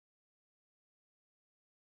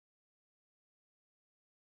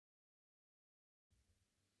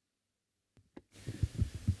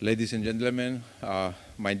Ladies and gentlemen,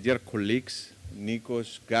 my dear colleagues,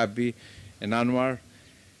 Nikos, Gabi, and Anwar,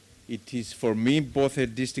 it is for me both a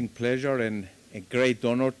distinct pleasure and a great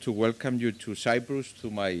honor to welcome you to Cyprus, to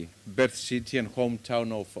my birth city and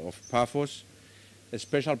hometown of Paphos, a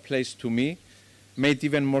special place to me, made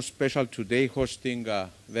even more special today hosting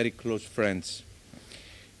very close friends.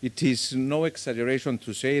 It is no exaggeration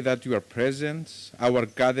to say that your presence, our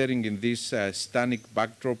gathering in this stunning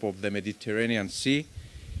backdrop of the Mediterranean Sea,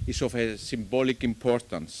 is of a symbolic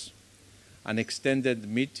importance. An extended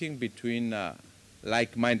meeting between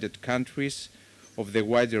like-minded countries of the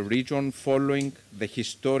wider region following the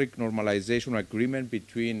historic normalization agreement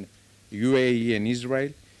between UAE and Israel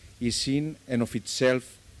is in and of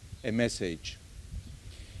itself a message.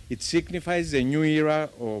 It signifies a new era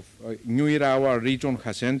our region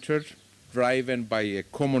has entered, driven by a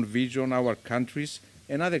common vision our countries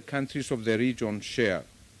and other countries of the region share.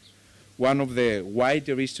 One of the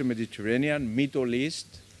wider Eastern Mediterranean, Middle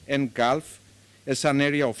East, and Gulf as an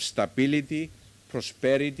area of stability,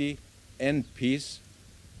 prosperity, and peace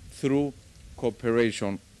through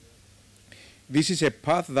cooperation. This is a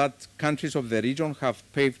path that countries of the region have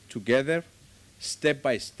paved together, step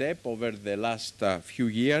by step, over the last few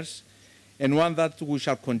years, and one that we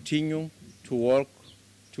shall continue to work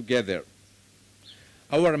together.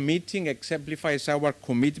 Our meeting exemplifies our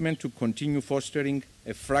commitment to continue fostering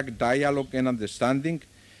a frank dialogue and understanding,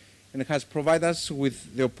 and has provided us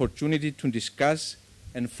with the opportunity to discuss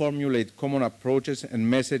and formulate common approaches and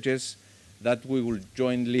messages that we will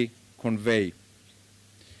jointly convey.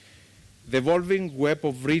 The evolving web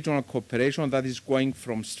of regional cooperation that is going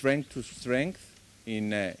from strength to strength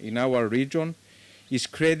in our region is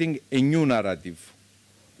creating a new narrative,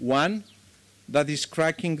 one that is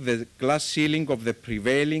cracking the glass ceiling of the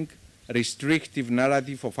prevailing restrictive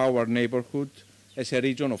narrative of our neighborhood as a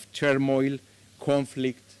region of turmoil,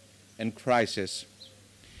 conflict, and crisis.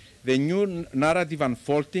 The new narrative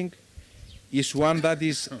unfolding is one that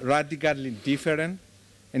is radically different,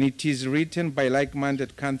 and it is written by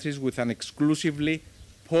like-minded countries with an exclusively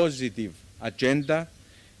positive agenda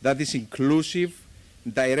that is inclusive,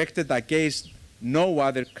 directed against no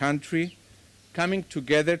other country, coming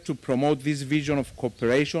together to promote this vision of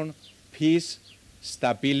cooperation, peace,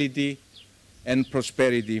 stability, and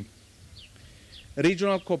prosperity.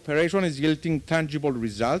 Regional cooperation is yielding tangible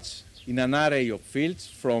results in an array of fields,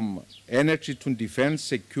 from energy to defense,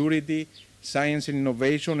 security, science and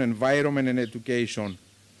innovation, environment and education.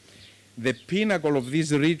 The pinnacle of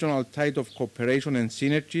this regional tide of cooperation and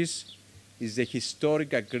synergies is the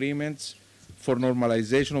historic agreements for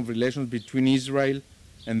normalization of relations between Israel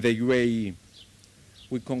and the UAE.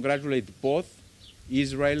 We congratulate both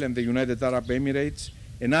Israel and the United Arab Emirates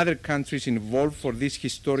and other countries involved for this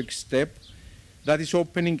historic step that is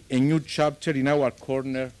opening a new chapter in our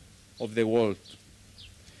corner of the world.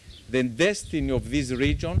 The destiny of this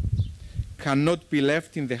region cannot be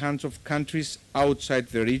left in the hands of countries outside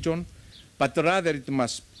the region, but rather it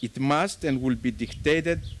must and will be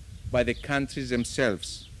dictated by the countries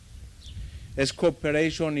themselves. As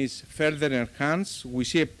cooperation is further enhanced, we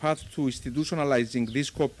see a path to institutionalizing this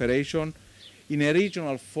cooperation in a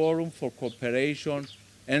regional forum for cooperation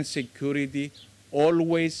and security,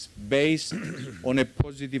 always based on a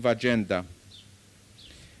positive agenda.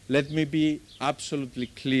 Let me be absolutely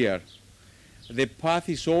clear. The path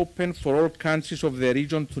is open for all countries of the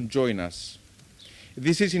region to join us.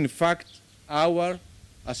 This is, in fact, our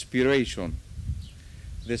aspiration.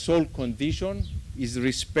 The sole condition is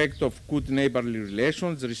respect of good neighborly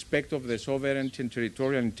relations, respect of the sovereignty and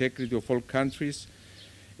territorial integrity of all countries,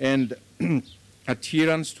 and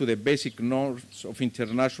adherence to the basic norms of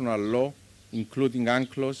international law, including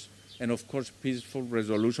UNCLOS, and of course peaceful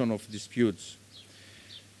resolution of disputes.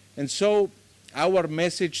 And so our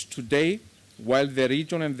message today, while the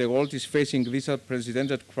region and the world is facing this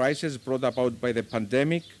unprecedented crisis brought about by the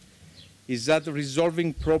pandemic, is that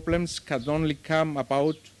resolving problems can only come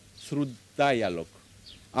about through dialogue,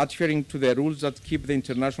 adhering to the rules that keep the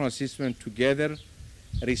international system together,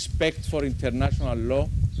 respect for international law,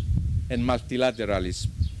 and multilateralism.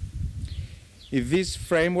 In this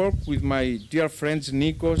framework, with my dear friends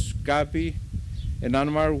Nikos, Gabi, and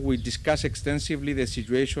Anwar, we discuss extensively the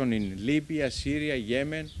situation in Libya, Syria,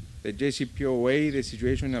 Yemen, the JCPOA, the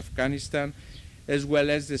situation in Afghanistan, as well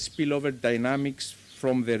as the spillover dynamics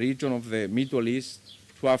from the region of the Middle East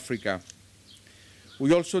to Africa.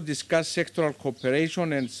 We also discuss sectoral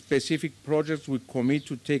cooperation and specific projects we commit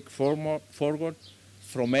to take forward,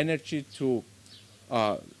 from energy to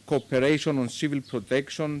cooperation on civil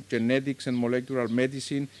protection, genetics and molecular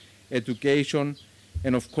medicine, education,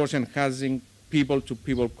 and of course enhancing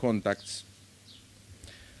people-to-people contacts.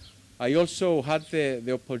 I also had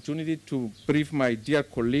the opportunity to brief my dear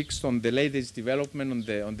colleagues on the latest development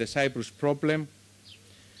on the Cyprus problem.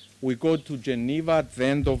 We go to Geneva at the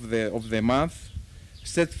end of the month,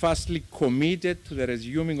 steadfastly committed to the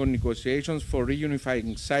resuming of negotiations for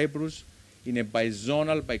reunifying Cyprus in a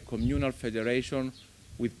bizonal, bicommunal federation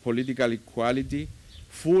with political equality,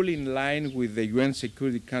 fully in line with the UN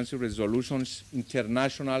Security Council resolutions,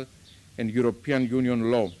 international and European Union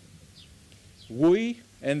law. We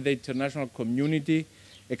and the international community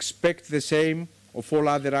expect the same of all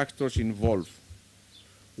other actors involved.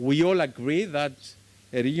 We all agree that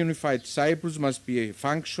a reunified Cyprus must be a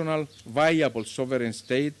functional, viable sovereign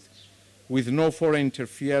state with no foreign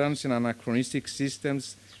interference and anachronistic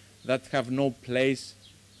systems that have no place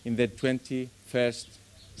in the 21st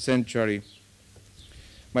century.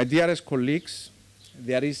 My dearest colleagues,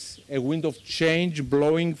 there is a wind of change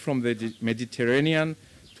blowing from the Mediterranean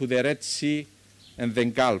to the Red Sea and the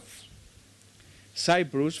Gulf.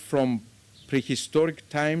 Cyprus, from prehistoric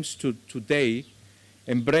times to today,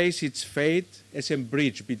 embrace its fate as a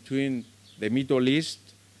bridge between the Middle East,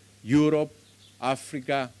 Europe,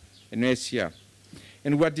 Africa, and Asia.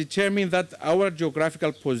 And we are determined that our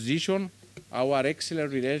geographical position, our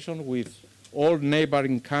excellent relation with all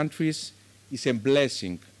neighboring countries is a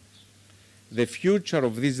blessing. The future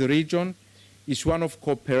of this region is one of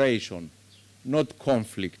cooperation, not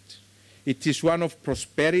conflict. It is one of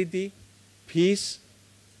prosperity, peace,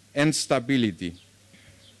 and stability.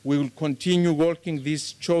 We will continue walking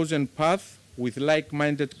this chosen path with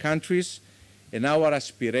like-minded countries, and our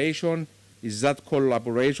aspiration is that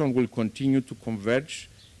collaboration will continue to converge,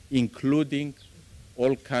 including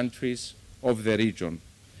all countries of the region.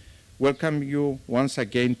 Welcome you once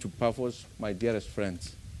again to Paphos, my dearest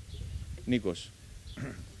friends. Nikos.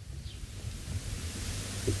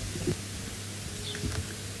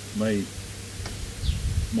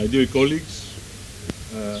 My dear colleagues,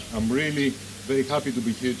 I'm really very happy to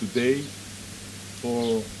be here today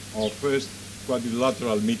for our first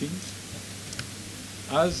quadrilateral meeting.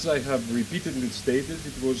 As I have repeatedly stated,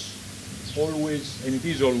 it was always, and it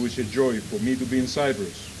is always, a joy for me to be in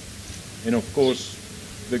Cyprus. And of course,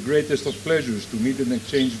 the greatest of pleasures to meet and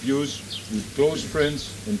exchange views with close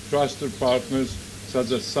friends and trusted partners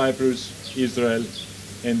such as Cyprus, Israel,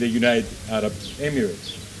 and the United Arab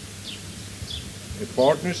Emirates. A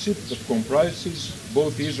partnership that comprises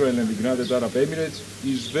both Israel and the United Arab Emirates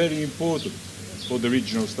is very important for the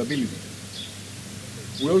regional stability.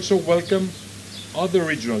 We also welcome other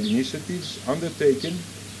regional initiatives undertaken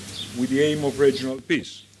with the aim of regional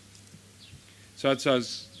peace, such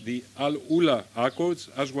as the Al-Ula Accords,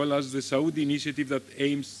 as well as the Saudi initiative that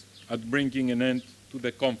aims at bringing an end to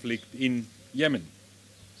the conflict in Yemen.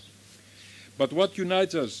 But what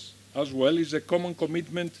unites us as well is a common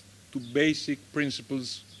commitment to basic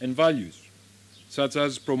principles and values, such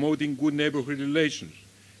as promoting good neighborhood relations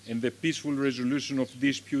and the peaceful resolution of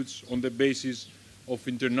disputes on the basis of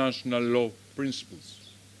international law principles,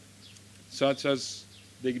 such as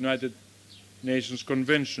the United Nations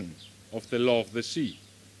Convention of the Law of the Sea.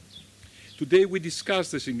 Today we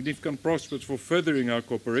discussed the significant prospects for furthering our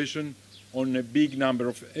cooperation on a big number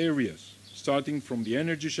of areas, starting from the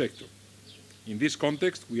energy sector. In this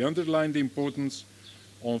context, we underline the importance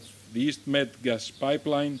of the East Med gas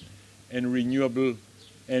pipeline and renewable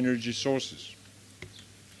energy sources.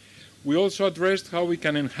 We also addressed how we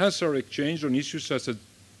can enhance our exchange on issues such as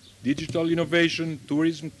digital innovation,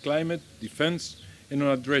 tourism, climate, defense, and on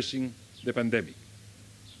addressing the pandemic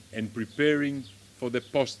and preparing for the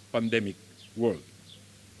post-pandemic world.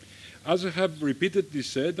 As I have repeatedly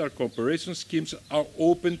said, our cooperation schemes are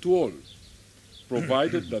open to all,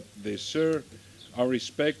 provided that they share our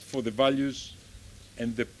respect for the values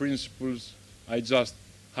and the principles I just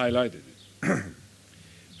highlighted.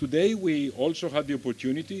 Today, we also had the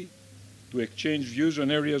opportunity to exchange views on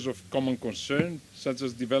areas of common concern, such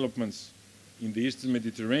as developments in the Eastern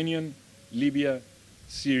Mediterranean, Libya,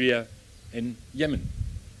 Syria, and Yemen.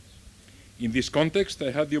 In this context, I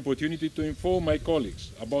had the opportunity to inform my colleagues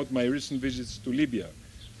about my recent visits to Libya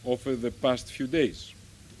over the past few days.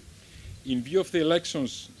 In view of the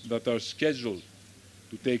elections that are scheduled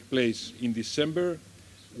to take place in December,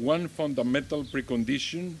 one fundamental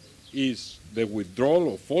precondition is the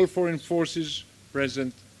withdrawal of all foreign forces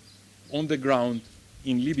present on the ground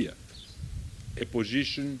in Libya, a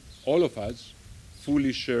position all of us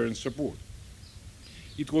fully share and support.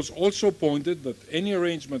 It was also pointed that any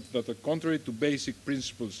arrangements that are contrary to basic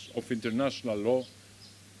principles of international law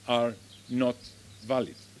are not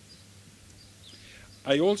valid.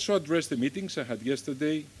 I also addressed the meetings I had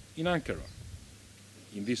yesterday in Ankara.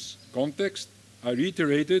 In this context, I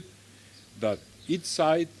reiterated that each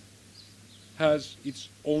side has its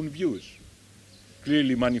own views,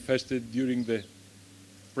 clearly manifested during the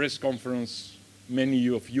press conference many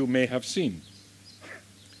of you may have seen.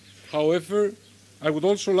 However, I would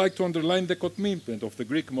also like to underline the commitment of the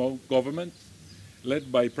Greek government,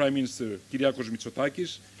 led by Prime Minister Kyriakos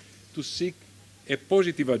Mitsotakis, to seek a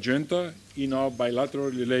positive agenda in our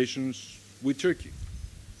bilateral relations with Turkey,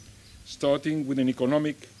 starting with an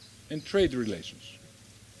economic and trade relations.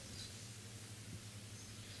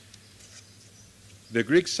 The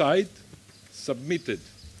Greek side submitted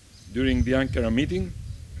during the Ankara meeting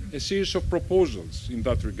a series of proposals in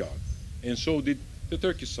that regard, and so did the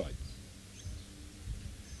Turkish side.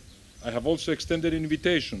 I have also extended an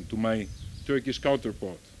invitation to my Turkish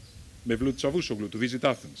counterpart, Mevlut Çavuşoğlu, to visit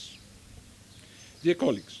Athens. Dear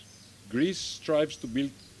colleagues, Greece strives to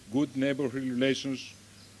build good neighborhood relations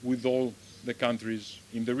with all the countries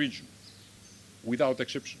in the region, without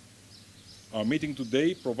exception. Our meeting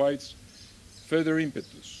today provides further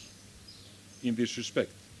impetus in this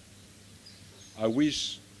respect. I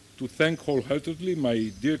wish to thank wholeheartedly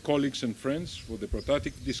my dear colleagues and friends for the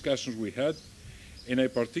productive discussions we had, and I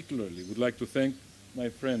particularly would like to thank my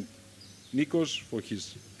friend Nikos for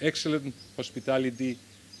his excellent hospitality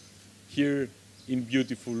here in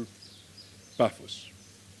beautiful Paphos.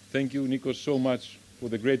 Thank you, Nikos, so much for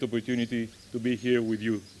the great opportunity to be here with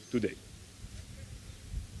you today.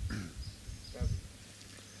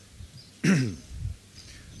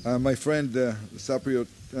 My friend, the Cypriot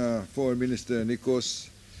Foreign Minister Nikos,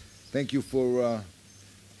 thank you for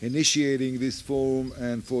initiating this forum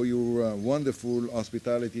and for your wonderful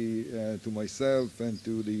hospitality to myself and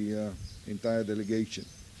to the entire delegation.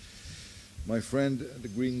 My friend, the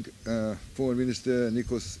Greek Foreign Minister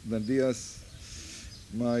Nikos Dandias,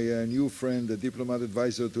 my new friend, the diplomat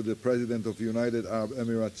advisor to the President of the United Arab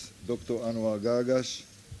Emirates, Dr. Anwar Gargash,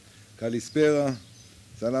 Kalispera,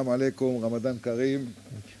 Salam Alaikum, Ramadan Kareem,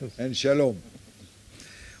 and Shalom.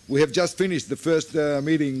 We have just finished the first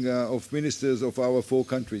meeting of ministers of our four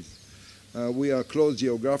countries. We are close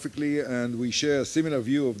geographically and we share a similar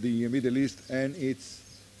view of the Middle East and its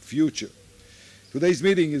future. Today's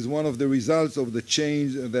meeting is one of the results of the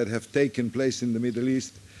change that have taken place in the Middle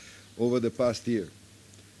East over the past year.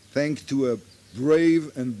 Thanks to a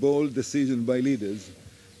brave and bold decision by leaders,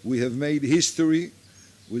 we have made history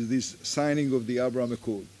with this signing of the Abraham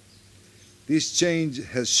Accord. This change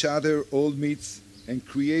has shattered old myths and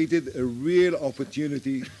created a real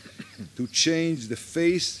opportunity to change the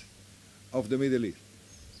face of the Middle East.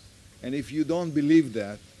 And if you don't believe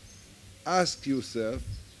that, ask yourself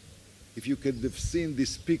if you could have seen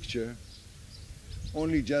this picture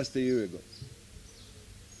only just a year ago.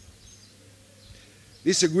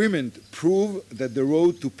 This agreement proved that the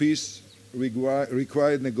road to peace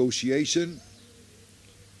required negotiation,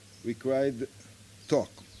 required talk.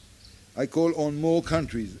 I call on more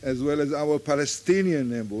countries, as well as our Palestinian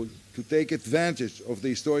neighbors, to take advantage of the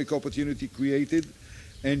historic opportunity created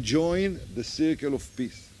and join the circle of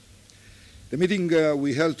peace. The meeting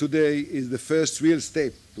we held today is the first real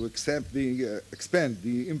step to expand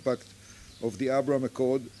the impact of the Abraham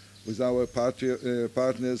Accord with our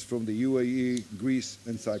partners from the UAE, Greece,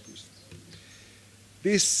 and Cyprus.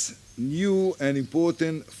 This new and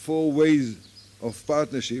important four ways of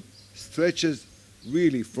partnership stretches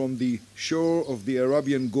really from the shore of the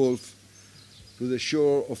Arabian Gulf to the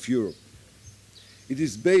shore of Europe. It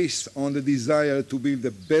is based on the desire to build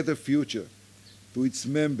a better future to its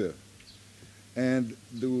member and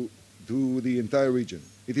to the entire region.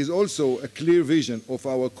 It is also a clear vision of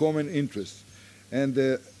our common interests and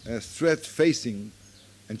the threat facing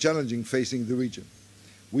and challenging facing the region.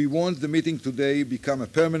 We want the meeting today become a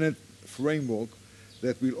permanent framework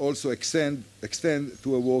that will also extend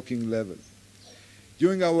to a working level.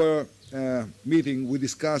 During our meeting, we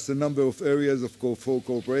discussed a number of areas for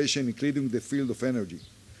cooperation, including the field of energy.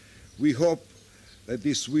 We hope that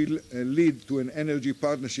this will lead to an energy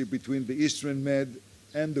partnership between the Eastern Med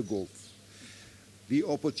and the Gulf. The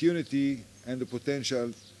opportunity and the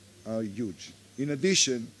potential are huge. In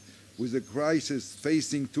addition, with the crisis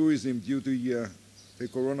facing tourism due to the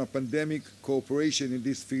corona pandemic, cooperation in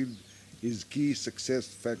this field is a key success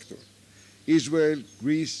factor. Israel,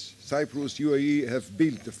 Greece, Cyprus, UAE have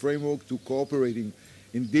built a framework to cooperating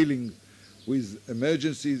in dealing with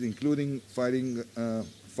emergencies, including fighting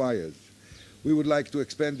fires. We would like to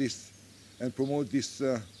expand this and promote this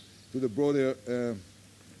to the broader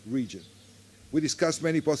region. We discussed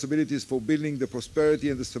many possibilities for building the prosperity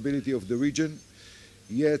and the stability of the region,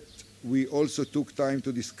 yet we also took time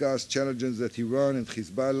to discuss challenges that Iran and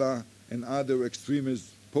Hezbollah and other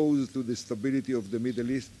extremists pose to the stability of the Middle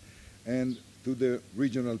East and to the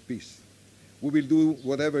regional peace. We will do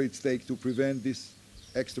whatever it takes to prevent this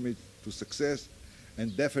extremism to success,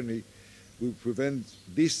 and definitely we will prevent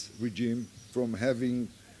this regime from having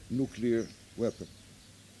nuclear weapons.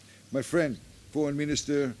 My friend, Foreign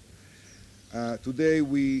Minister, today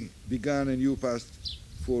we began a new path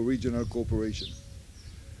for regional cooperation.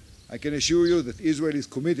 I can assure you that Israel is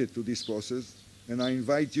committed to this process, and I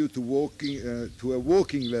invite you to a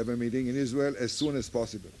working level meeting in Israel as soon as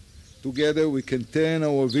possible. Together we can turn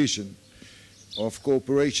our vision of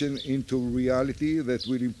cooperation into reality that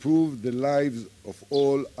will improve the lives of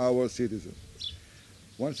all our citizens.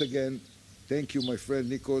 Once again, thank you, my friend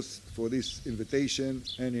Nikos, for this invitation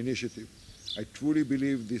and initiative. I truly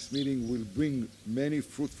believe this meeting will bring many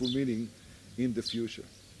fruitful meetings in the future.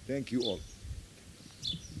 Thank you all.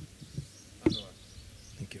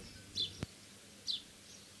 Thank you.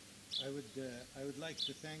 I would like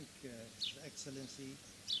to thank His Excellency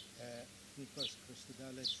Nikos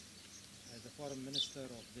Christodoulos, the Foreign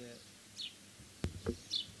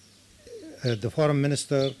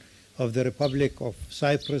Minister of the Republic of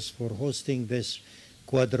Cyprus, for hosting this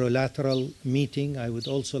quadrilateral meeting. I would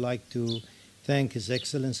also like to thank His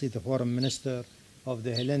Excellency the Foreign Minister of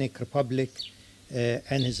the Hellenic Republic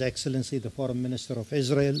and His Excellency the Foreign Minister of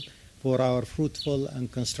Israel for our fruitful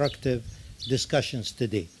and constructive discussions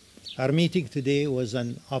today. Our meeting today was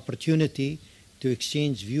an opportunity to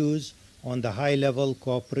exchange views on the high-level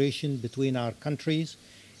cooperation between our countries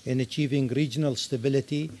in achieving regional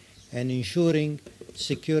stability and ensuring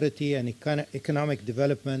security and economic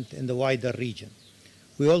development in the wider region.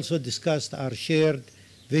 We also discussed our shared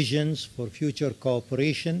visions for future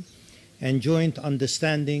cooperation and joint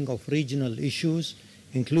understanding of regional issues,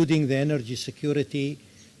 including the energy security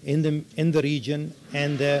in the region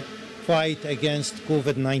and the fight against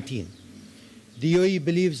COVID-19. The UAE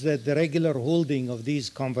believes that the regular holding of these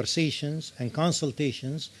conversations and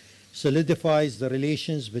consultations solidifies the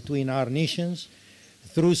relations between our nations.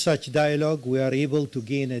 Through such dialogue, we are able to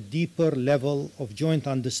gain a deeper level of joint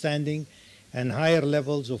understanding and higher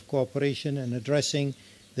levels of cooperation in addressing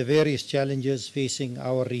the various challenges facing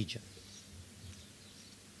our region.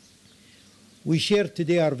 We shared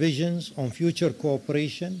today our visions on future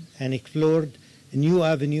cooperation and explored new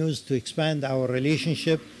avenues to expand our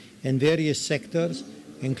relationship in various sectors,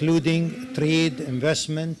 including trade,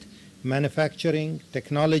 investment, manufacturing,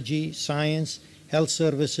 technology, science, health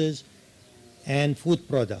services, and food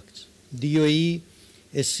products. The UAE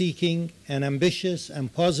is seeking an ambitious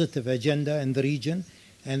and positive agenda in the region,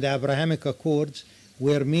 and the Abrahamic Accords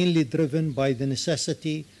were mainly driven by the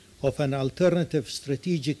necessity of an alternative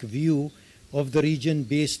strategic view of the region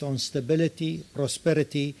based on stability,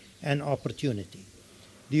 prosperity, and opportunity.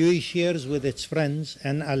 The UAE shares with its friends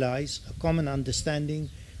and allies a common understanding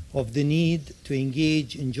of the need to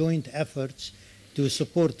engage in joint efforts to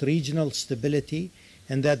support regional stability,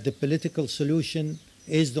 and that the political solution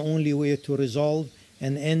is the only way to resolve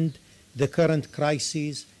and end the current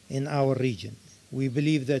crises in our region. We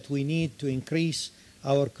believe that we need to increase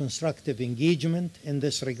our constructive engagement in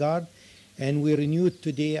this regard, and we renewed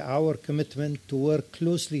today our commitment to work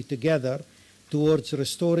closely together towards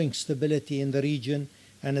restoring stability in the region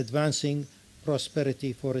and advancing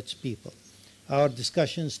prosperity for its people. Our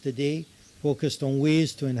discussions today focused on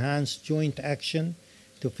ways to enhance joint action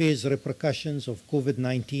to face repercussions of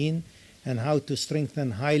COVID-19 and how to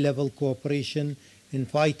strengthen high-level cooperation in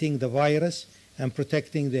fighting the virus and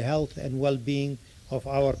protecting the health and well-being of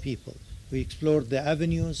our people. We explored the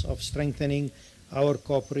avenues of strengthening our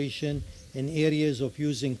cooperation in areas of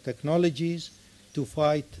using technologies to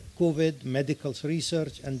fight COVID, medical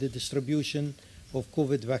research, and the distribution of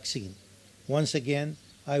COVID vaccine. Once again,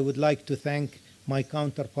 I would like to thank my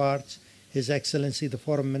counterparts, His Excellency the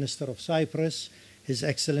Foreign Minister of Cyprus, His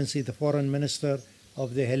Excellency the Foreign Minister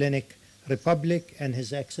of the Hellenic Republic, and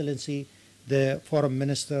His Excellency the Foreign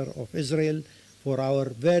Minister of Israel for our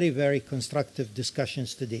very, very constructive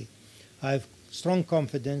discussions today. I have strong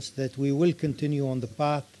confidence that we will continue on the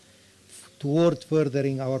path toward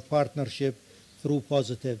furthering our partnership through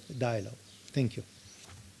positive dialogue. Thank you.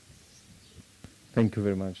 Thank you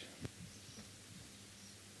very much.